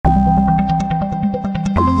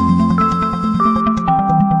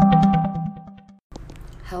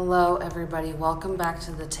Hello, everybody. Welcome back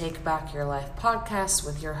to the Take Back Your Life podcast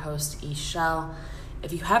with your host, Ishel.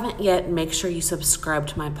 If you haven't yet, make sure you subscribe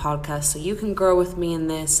to my podcast so you can grow with me in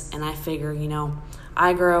this. And I figure,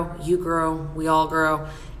 I grow, you grow, we all grow,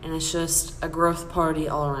 and it's just a growth party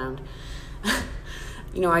all around.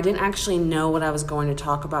 I didn't actually know what I was going to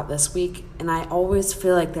talk about this week, and I always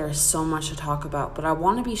feel like there's so much to talk about, but I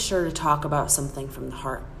want to be sure to talk about something from the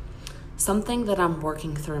heart, something that I'm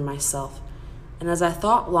working through myself. And as I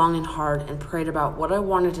thought long and hard and prayed about what I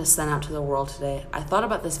wanted to send out to the world today, I thought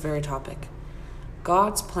about this very topic.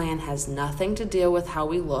 God's plan has nothing to deal with how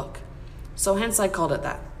we look, so hence I called it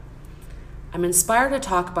that. I'm inspired to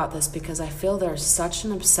talk about this because I feel there's such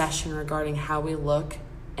an obsession regarding how we look,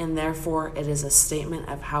 and therefore it is a statement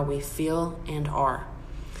of how we feel and are.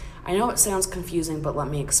 I know it sounds confusing, but let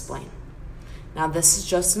me explain. Now, this is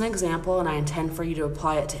just an example, and I intend for you to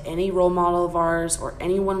apply it to any role model of ours or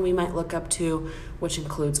anyone we might look up to, which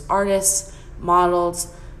includes artists,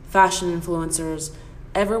 models, fashion influencers,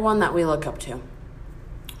 everyone that we look up to.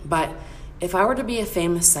 But if I were to be a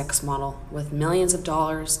famous sex model with millions of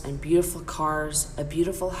dollars and beautiful cars, a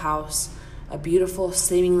beautiful house, a beautiful,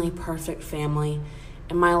 seemingly perfect family,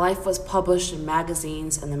 and my life was published in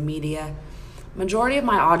magazines and the media, majority of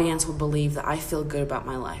my audience would believe that I feel good about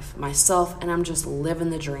my life, myself, and I'm just living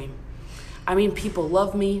the dream. I mean, people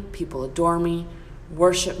love me, people adore me,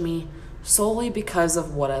 worship me, solely because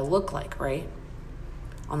of what I look like, right?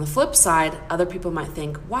 On the flip side, other people might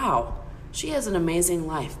think, wow, she has an amazing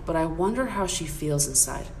life, but I wonder how she feels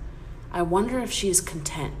inside. I wonder if she is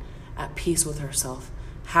content, at peace with herself,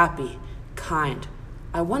 happy, kind.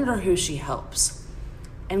 I wonder who she helps.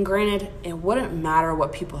 And granted, it wouldn't matter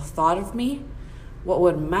what people thought of me. What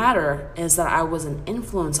would matter is that I was an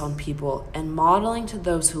influence on people and modeling to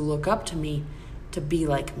those who look up to me to be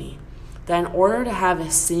like me. That in order to have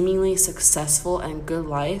a seemingly successful and good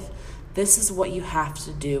life, this is what you have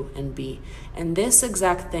to do and be. And this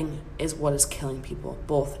exact thing is what is killing people,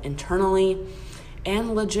 both internally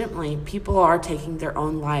and legitimately. People are taking their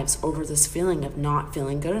own lives over this feeling of not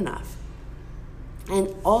feeling good enough.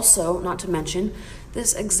 And also, not to mention,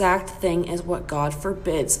 this exact thing is what God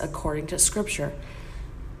forbids according to Scripture.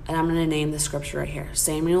 And I'm going to name the Scripture right here.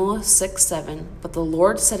 Samuel 6:7. But the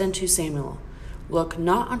Lord said unto Samuel, look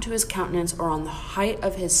not unto his countenance or on the height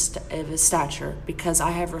of his stature, because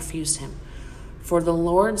I have refused him. For the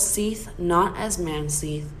Lord seeth not as man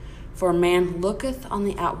seeth. For man looketh on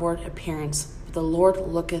the outward appearance, but the Lord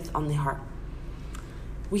looketh on the heart.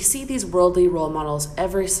 We see these worldly role models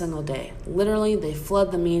every single day. Literally, they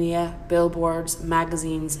flood the media, billboards,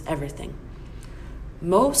 magazines, everything.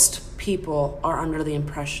 Most people are under the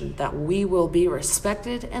impression that we will be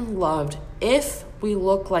respected and loved if we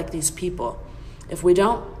look like these people. If we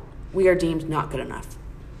don't, we are deemed not good enough.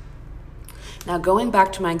 Now, going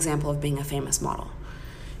back to my example of being a famous model,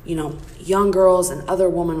 young girls and other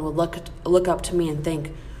women would look up to me and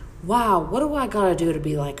think, wow, what do I gotta do to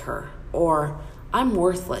be like her? Or, I'm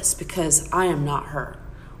worthless because I am not her.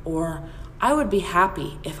 Or, I would be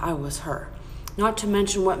happy if I was her. Not to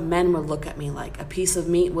mention what men would look at me like, a piece of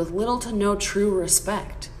meat with little to no true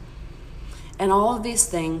respect. And all of these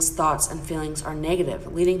things, thoughts, and feelings are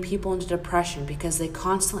negative, leading people into depression because they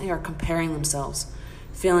constantly are comparing themselves,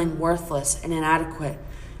 feeling worthless and inadequate,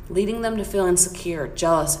 leading them to feel insecure,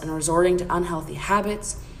 jealous, and resorting to unhealthy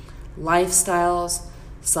habits, lifestyles,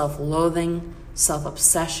 self-loathing,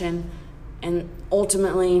 self-obsession, and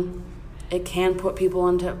ultimately, it can put people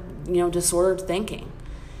into, disordered thinking.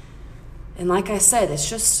 And like I said, it's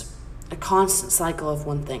just a constant cycle of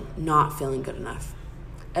one thing, not feeling good enough.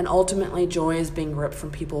 And ultimately, joy is being ripped from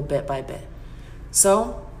people bit by bit.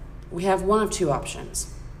 So, we have one of two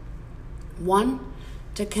options. One,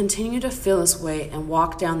 to continue to feel this way and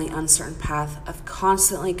walk down the uncertain path of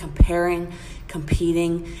constantly comparing,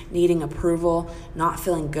 competing, needing approval, not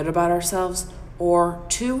feeling good about ourselves. Or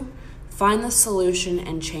two, find the solution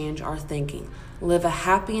and change our thinking. Live a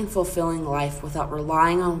happy and fulfilling life without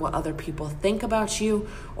relying on what other people think about you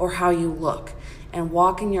or how you look, and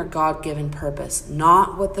walk in your God-given purpose,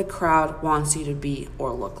 not what the crowd wants you to be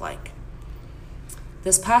or look like.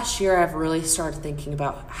 This past year, I've really started thinking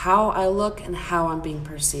about how I look and how I'm being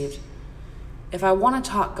perceived. If I want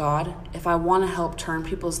to talk God, if I want to help turn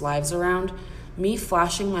people's lives around, me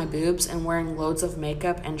flashing my boobs and wearing loads of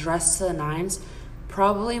makeup and dressed to the nines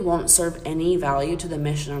probably won't serve any value to the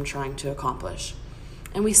mission I'm trying to accomplish.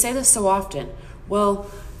 And we say this so often, well,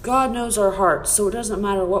 God knows our hearts, so it doesn't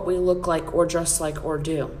matter what we look like or dress like or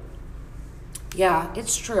do. Yeah,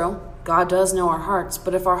 it's true. God does know our hearts,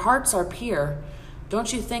 but if our hearts are pure,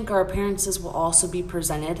 don't you think our appearances will also be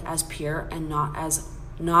presented as pure and not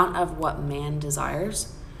of what man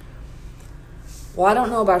desires? Well, I don't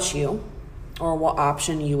know about you or what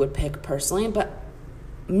option you would pick personally, but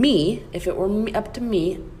me, if it were up to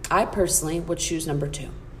me, I personally would choose number 2.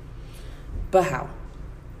 But how?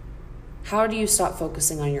 How do you stop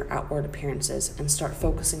focusing on your outward appearances and start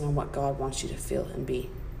focusing on what God wants you to feel and be?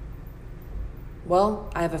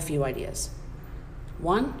 Well, I have a few ideas.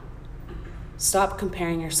 1, stop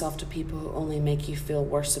comparing yourself to people who only make you feel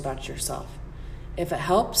worse about yourself. If it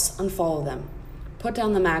helps, unfollow them. Put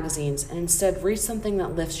down the magazines and instead read something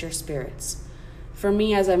that lifts your spirits. For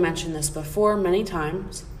me, as I mentioned this before many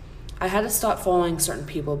times, I had to stop following certain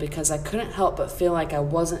people because I couldn't help but feel like I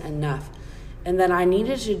wasn't enough and that I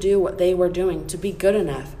needed to do what they were doing to be good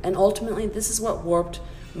enough. And ultimately, this is what warped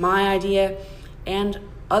my idea and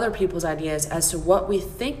other people's ideas as to what we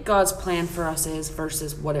think God's plan for us is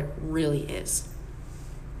versus what it really is.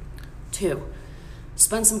 2,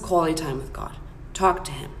 spend some quality time with God. Talk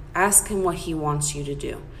to Him. Ask Him what He wants you to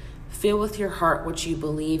do. Feel with your heart what you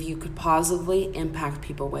believe you could positively impact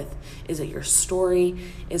people with. Is it your story?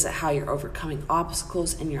 Is it how you're overcoming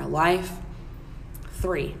obstacles in your life?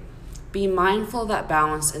 3, be mindful that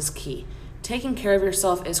balance is key. Taking care of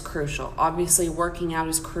yourself is crucial. Obviously, working out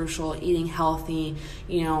is crucial, eating healthy,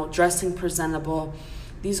 dressing presentable.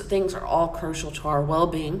 These things are all crucial to our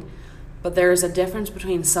well-being, but there is a difference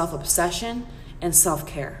between self-obsession and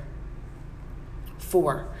self-care.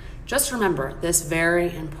 4, just remember this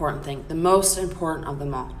very important thing, the most important of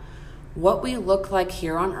them all. What we look like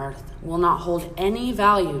here on earth will not hold any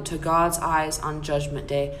value to God's eyes on Judgment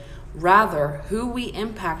Day. Rather, who we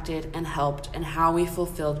impacted and helped and how we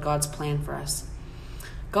fulfilled God's plan for us.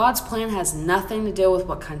 God's plan has nothing to do with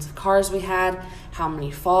what kinds of cars we had, how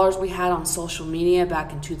many followers we had on social media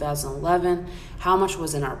back in 2011, how much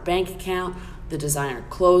was in our bank account, the designer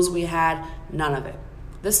clothes we had, none of it.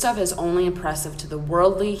 This stuff is only impressive to the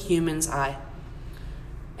worldly human's eye.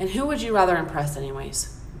 And who would you rather impress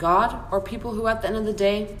anyways? God or people who at the end of the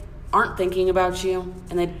day aren't thinking about you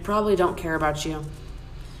and they probably don't care about you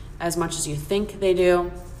as much as you think they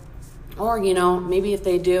do? Or, maybe if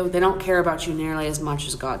they do, they don't care about you nearly as much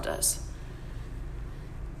as God does.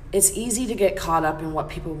 It's easy to get caught up in what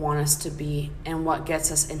people want us to be and what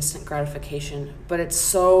gets us instant gratification, but it's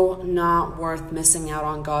so not worth missing out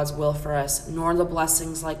on God's will for us, nor the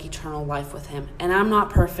blessings like eternal life with Him. And I'm not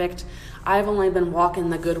perfect. I've only been walking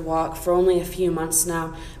the good walk for only a few months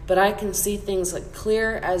now, but I can see things like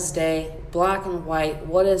clear as day, black and white,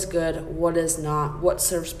 what is good, what is not, what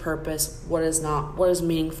serves purpose, what is not, what is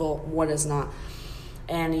meaningful, what is not.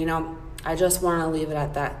 And, I just want to leave it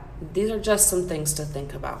at that. These are just some things to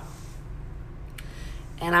think about.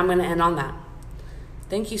 And I'm going to end on that.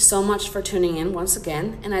 Thank you so much for tuning in once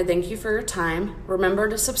again, and I thank you for your time. Remember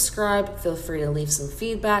to subscribe. Feel free to leave some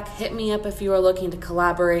feedback. Hit me up if you are looking to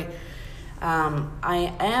collaborate.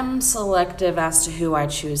 I am selective as to who I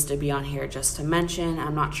choose to be on here, just to mention.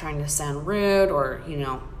 I'm not trying to sound rude or,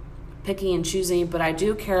 picky and choosy, but I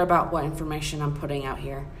do care about what information I'm putting out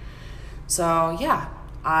here. So, yeah.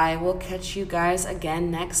 I will catch you guys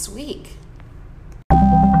again next week.